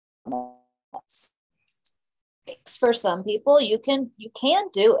for some people. You can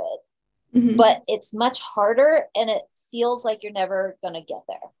do it, Mhm. but it's much harder and it feels like you're never going to get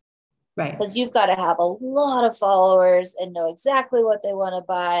there Right. because you've got to have a lot of followers and know exactly what they want to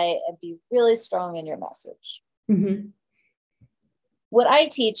buy and be really strong in your message. Mm-hmm. What I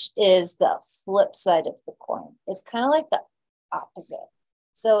teach is the flip side of the coin. It's kind of like the opposite.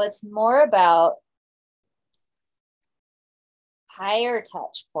 So it's more about higher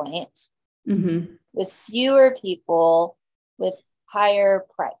touch point Mm-hmm. with fewer people with higher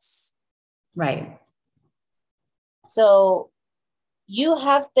price. Right. So you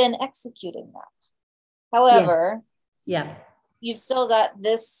have been executing that. However, Yeah. you've still got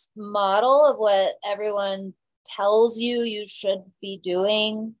this model of what everyone tells you should be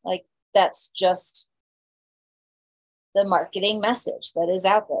doing. Like that's just the marketing message that is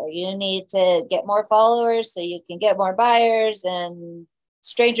out there. You need to get more followers so you can get more buyers and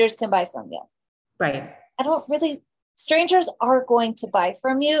strangers can buy from you. Right. Strangers are going to buy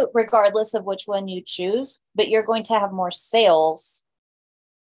from you regardless of which one you choose, but you're going to have more sales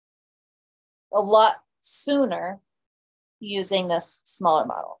a lot sooner using this smaller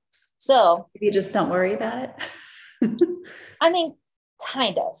model. So You just don't worry about it. I mean,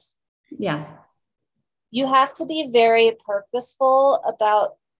 kind of. Yeah. You have to be very purposeful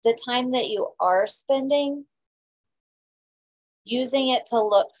about the time that you are spending using it to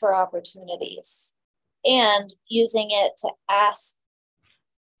look for opportunities and using it to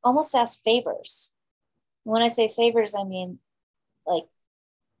almost ask favors. When I say favors, I mean like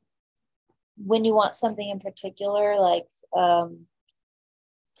when you want something in particular, like I've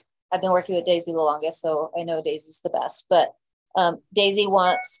been working with Daisy the longest, so I know Daisy's the best, but Daisy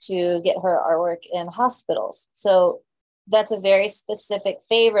wants to get her artwork in hospitals. So that's a very specific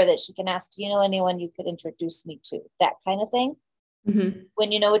favor that she can ask, do you know anyone you could introduce me to? That kind of thing. Mm-hmm.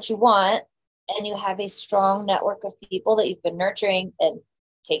 When you know what you want and you have a strong network of people that you've been nurturing and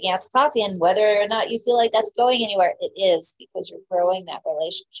taking out to coffee, and whether or not you feel like that's going anywhere, it is because you're growing that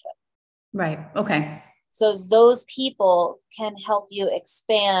relationship. Right. Okay. So those people can help you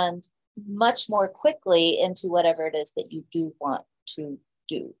expand much more quickly into whatever it is that you do want to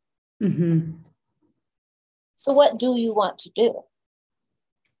do. Mm-hmm. So what do you want to do?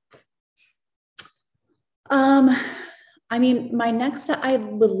 I mean, I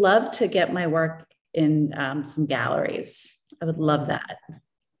would love to get my work in some galleries. I would love that.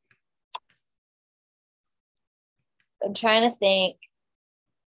 I'm trying to think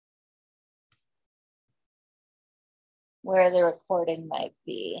where the recording might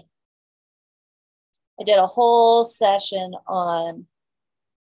be. I did a whole session on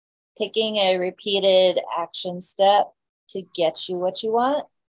picking a repeated action step to get you what you want.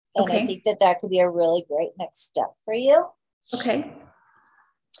 And Okay. I think that could be a really great next step for you. Okay. Let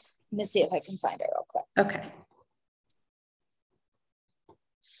me see if I can find it real quick. Okay.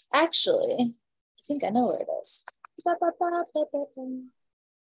 Actually, I think I know where it is.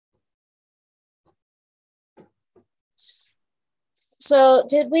 So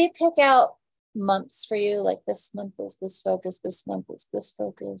did we pick out months for you? Like this month is this focus, this month is this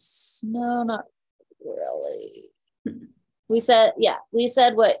focus? No, not really. We said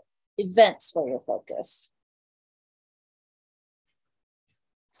what events were your focus.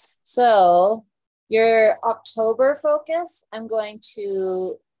 So your October focus, I'm going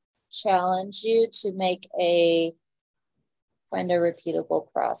to challenge you to find a repeatable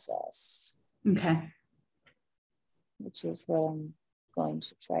process. Okay. Which is what I'm going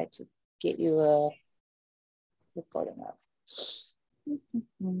to try to get you a recording of.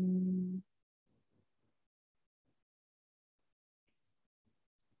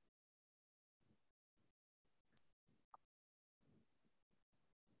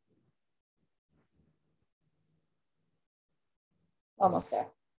 Almost there.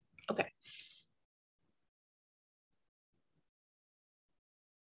 Okay.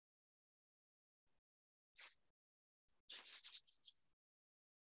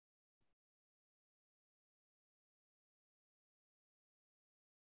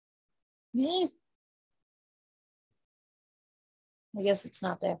 I guess it's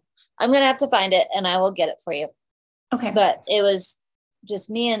not there. I'm going to have to find it and I will get it for you. Okay. But it was just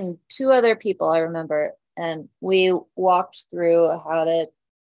me and two other people, I remember. And we walked through how to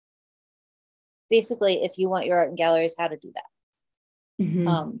basically, if you want your art in galleries, how to do that.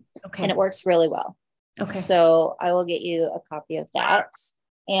 Mm-hmm. Okay. And it works really well. Okay. So I will get you a copy of that.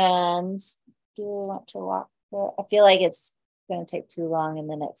 And do you want to walk through? I feel like it's going to take too long in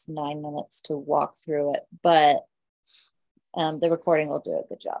the next 9 minutes to walk through it, but The recording will do a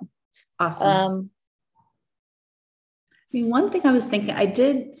good job. Awesome. I mean, one thing I was thinking, I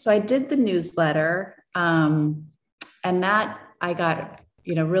did the newsletter, and that I got,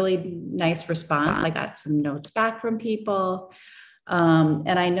 really nice response. I got some notes back from people.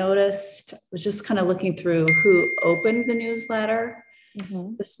 And I noticed, was just kind of looking through who opened the newsletter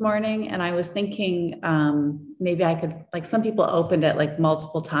this morning. And I was thinking, maybe I could, like, some people opened it like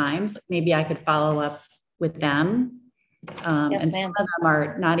multiple times. Maybe I could follow up with them. Yes, and ma'am. some of them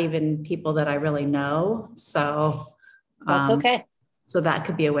are not even people that I really know. So that's okay. So that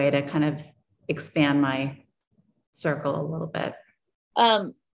could be a way to kind of expand my circle a little bit.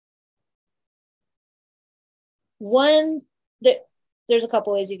 There's a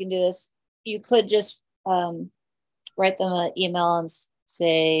couple ways you can do this. You could just write them an email and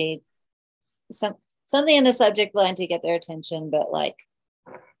say something in the subject line to get their attention, but like,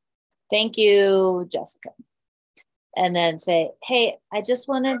 thank you, Jessica. And then say, hey, I just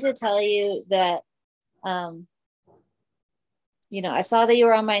wanted to tell you that, I saw that you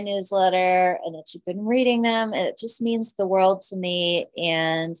were on my newsletter and that you've been reading them, and it just means the world to me.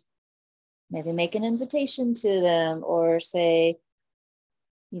 And maybe make an invitation to them, or say,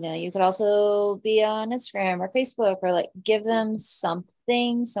 you could also be on Instagram or Facebook, or like give them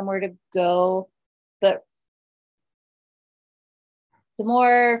something, somewhere to go. But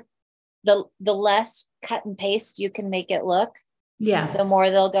the less cut and paste you can make it look, the more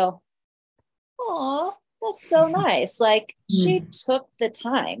they'll go, oh, that's so nice. Like she took the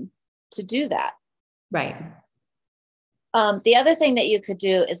time to do that. Right. The other thing that you could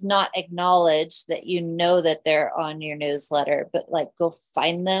do is not acknowledge that that they're on your newsletter, but like go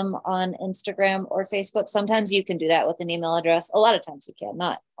find them on Instagram or Facebook. Sometimes you can do that with an email address. A lot of times you can,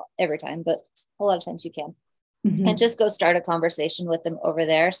 not every time, but a lot of times you can. And just go start a conversation with them over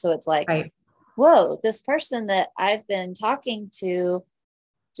there. So it's like, right. Whoa, this person that I've been talking to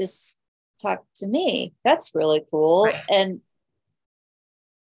just talked to me. That's really cool. Right. And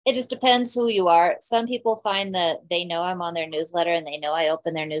it just depends who you are. Some people find that they know I'm on their newsletter and they know I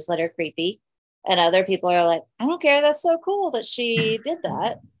open their newsletter creepy. And other people are like, I don't care. That's so cool that she did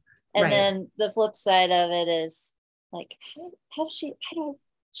that. And right. then the flip side of it is like, how she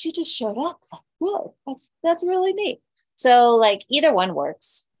just showed up. Like, whoa, that's really neat. So like either one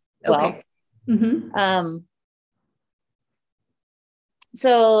works. Okay. Well,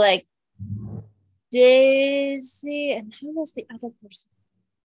 so like Daisy, and who was the other person?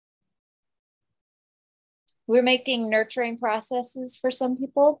 We're making nurturing processes for some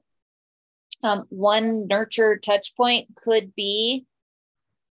people. One nurture touch point could be,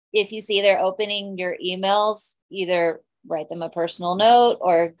 if you see they're opening your emails, either write them a personal note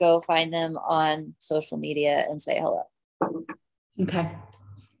or go find them on social media and say hello. Okay.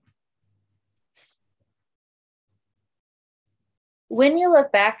 When you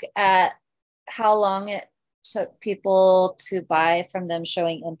look back at how long it took people to buy from them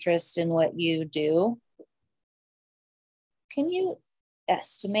showing interest in what you do, can you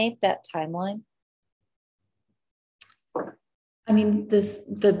estimate that timeline? I mean,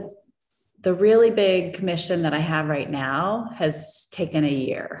 the really big commission that I have right now has taken a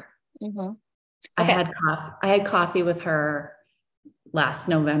year. Okay. I had coffee with her last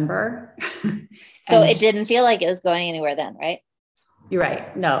November. So it didn't feel like it was going anywhere then, right? You're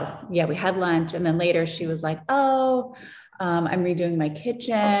right. No. Yeah, we had lunch, and then later she was like, oh, I'm redoing my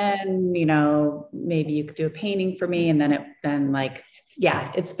kitchen, maybe you could do a painting for me. And then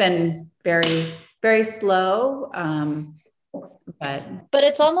it's been very, very slow. But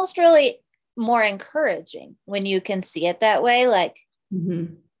it's almost really more encouraging when you can see it that way. Like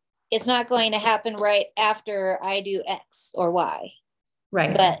it's not going to happen right after I do X or Y.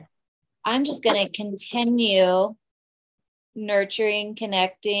 Right. But I'm just going to continue nurturing,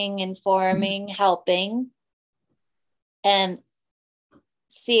 connecting, informing, helping, and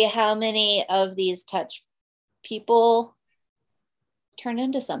see how many of these touch people turn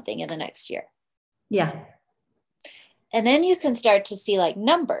into something in the next year. Yeah. And then you can start to see like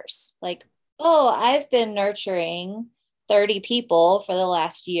numbers, like, oh, I've been nurturing 30 people for the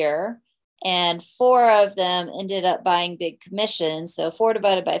last year, and 4 of them ended up buying big commissions. So 4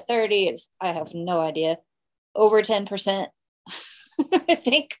 divided by 30 is, I have no idea, over 10%, I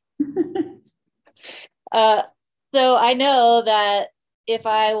think. So I know that if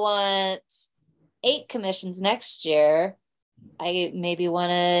I want 8 commissions next year, I maybe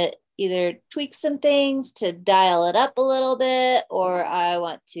want to either tweak some things to dial it up a little bit, or I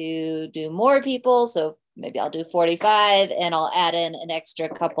want to do more people. So maybe I'll do 45 and I'll add in an extra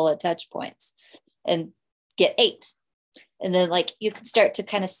couple of touch points and get 8. And then like you can start to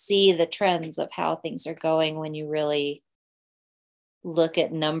kind of see the trends of how things are going when you really look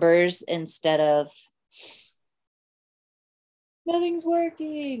at numbers instead of nothing's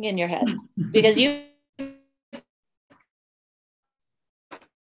working in your head, because you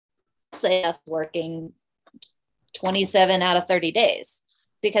say it's working 27 out of 30 days,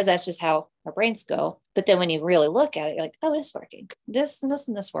 because that's just how our brains go. But then when you really look at it, you're like, oh, it's working. This and this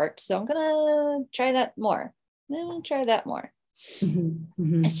and this worked. So I'm going to try that more. Then I'm going to try that more.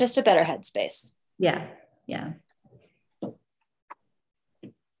 It's just a better headspace. Yeah. Yeah.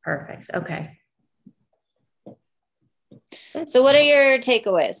 Perfect. Okay. So what are your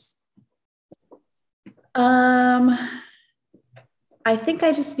takeaways? I think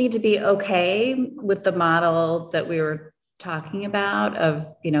I just need to be okay with the model that we were talking about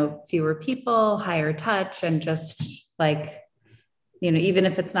of, fewer people, higher touch, and just like, even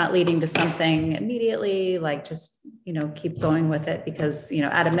if it's not leading to something immediately, like just, keep going with it, because,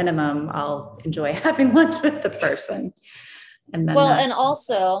 at a minimum, I'll enjoy having lunch with the person. And then, and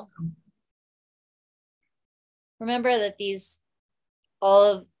also remember that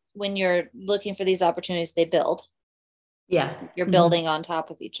when you're looking for these opportunities, they build. Yeah. You're building on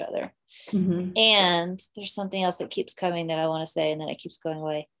top of each other. And there's something else that keeps coming that I want to say, and then it keeps going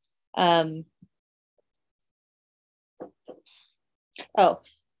away.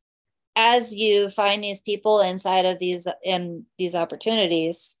 As you find these people inside of these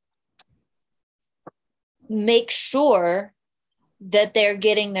opportunities, make sure that they're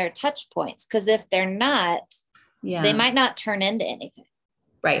getting their touch points, because if they're not, they might not turn into anything.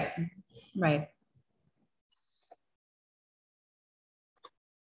 Right.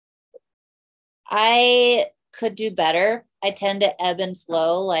 I could do better. I tend to ebb and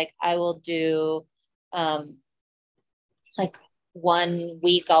flow. Like I will do, like 1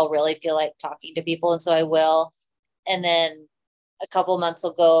 week, I'll really feel like talking to people. And so I will. And then a couple months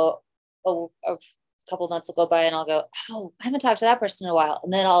will go by and I'll go, oh, I haven't talked to that person in a while.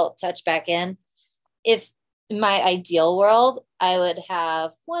 And then I'll touch back in. If in my ideal world, I would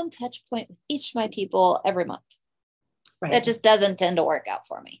have 1 touch point with each of my people every month. Right. That just doesn't tend to work out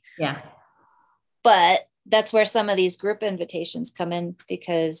for me. Yeah. But that's where some of these group invitations come in,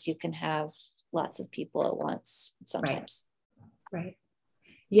 because you can have lots of people at once sometimes. Right.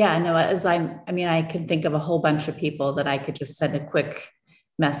 Yeah, no, I can think of a whole bunch of people that I could just send a quick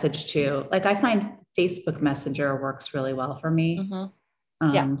message to. Like I find Facebook Messenger works really well for me.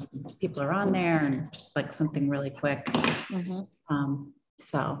 People are on there and just like something really quick.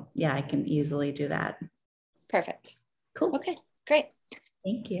 So yeah, I can easily do that. Perfect. Cool. Okay, great.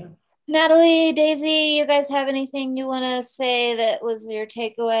 Thank you. Natalie, Daisy, you guys have anything you want to say that was your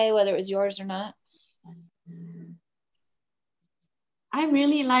takeaway, whether it was yours or not? I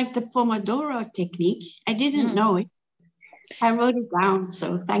really like the Pomodoro technique. I didn't know it. I wrote it down,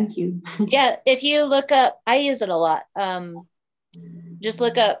 so thank you. Yeah, if you look up, I use it a lot. Just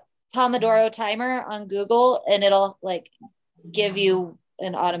look up Pomodoro timer on Google and it'll like give you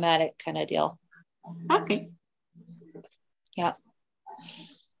an automatic kind of deal. Okay. Yeah.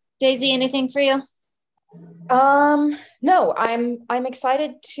 Daisy, anything for you? No, I'm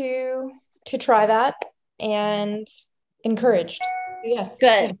excited to try that and encouraged. Yes.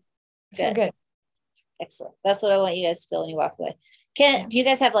 Good. Yeah. Good. Excellent. That's what I want you guys to feel when you walk away. Do you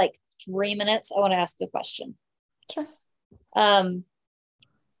guys have like 3 minutes? I want to ask a question. Sure.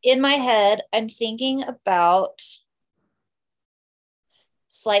 In my head, I'm thinking about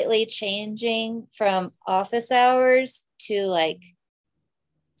slightly changing from office hours to like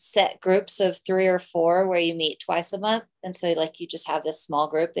set groups of 3 or 4 where you meet twice a month. And so like you just have this small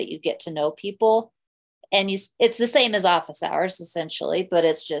group that you get to know people, and it's the same as office hours essentially, but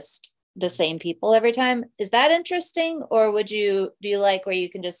it's just the same people every time. Is that interesting? Or do you like where you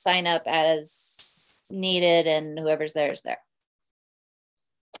can just sign up as needed and whoever's there is there?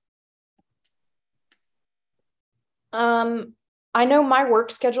 I know my work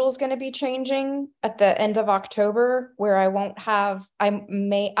schedule is going to be changing at the end of October, where I won't have,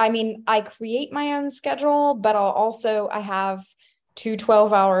 I create my own schedule, but I have 2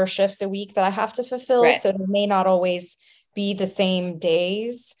 12-hour shifts a week that I have to fulfill. Right. So it may not always be the same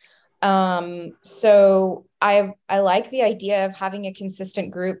days. So I like the idea of having a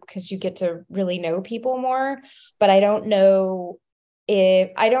consistent group because you get to really know people more, but I don't know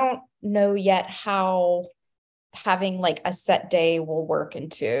yet how having like a set day will work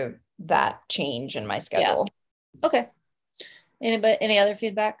into that change in my schedule. Yeah. Okay. Any other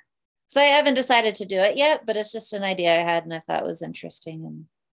feedback? So I haven't decided to do it yet, but it's just an idea I had and I thought it was interesting and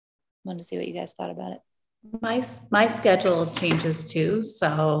wanted to see what you guys thought about it. My schedule changes too.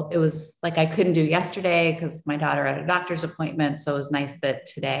 So it was like, I couldn't do yesterday because my daughter had a doctor's appointment. So it was nice that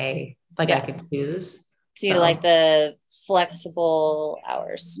today, I could choose. So you like the flexible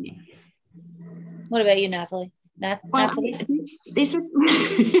hours. What about you, Natalie? Well, Natalie? this is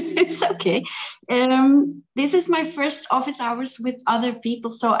it's okay. This is my first office hours with other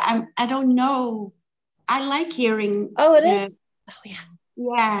people, so I don't know. I like hearing. Oh, it is. Oh, yeah.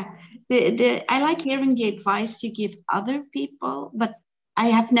 Yeah, I like hearing the advice you give other people, but I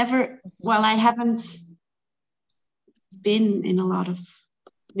have never. Well, I haven't been in a lot of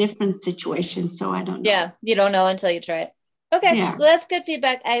different situations, so I don't know. Yeah, you don't know until you try it. Okay, Yeah. well, that's good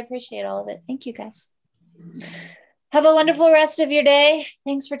feedback. I appreciate all of it. Thank you, guys. Have a wonderful rest of your day.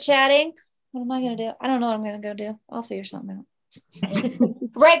 Thanks for chatting. What am I going to do? I don't know what I'm going to go do. I'll figure something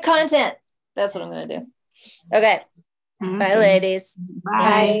out. Write content. That's what I'm going to do. Okay. Bye, ladies.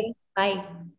 Bye. Bye.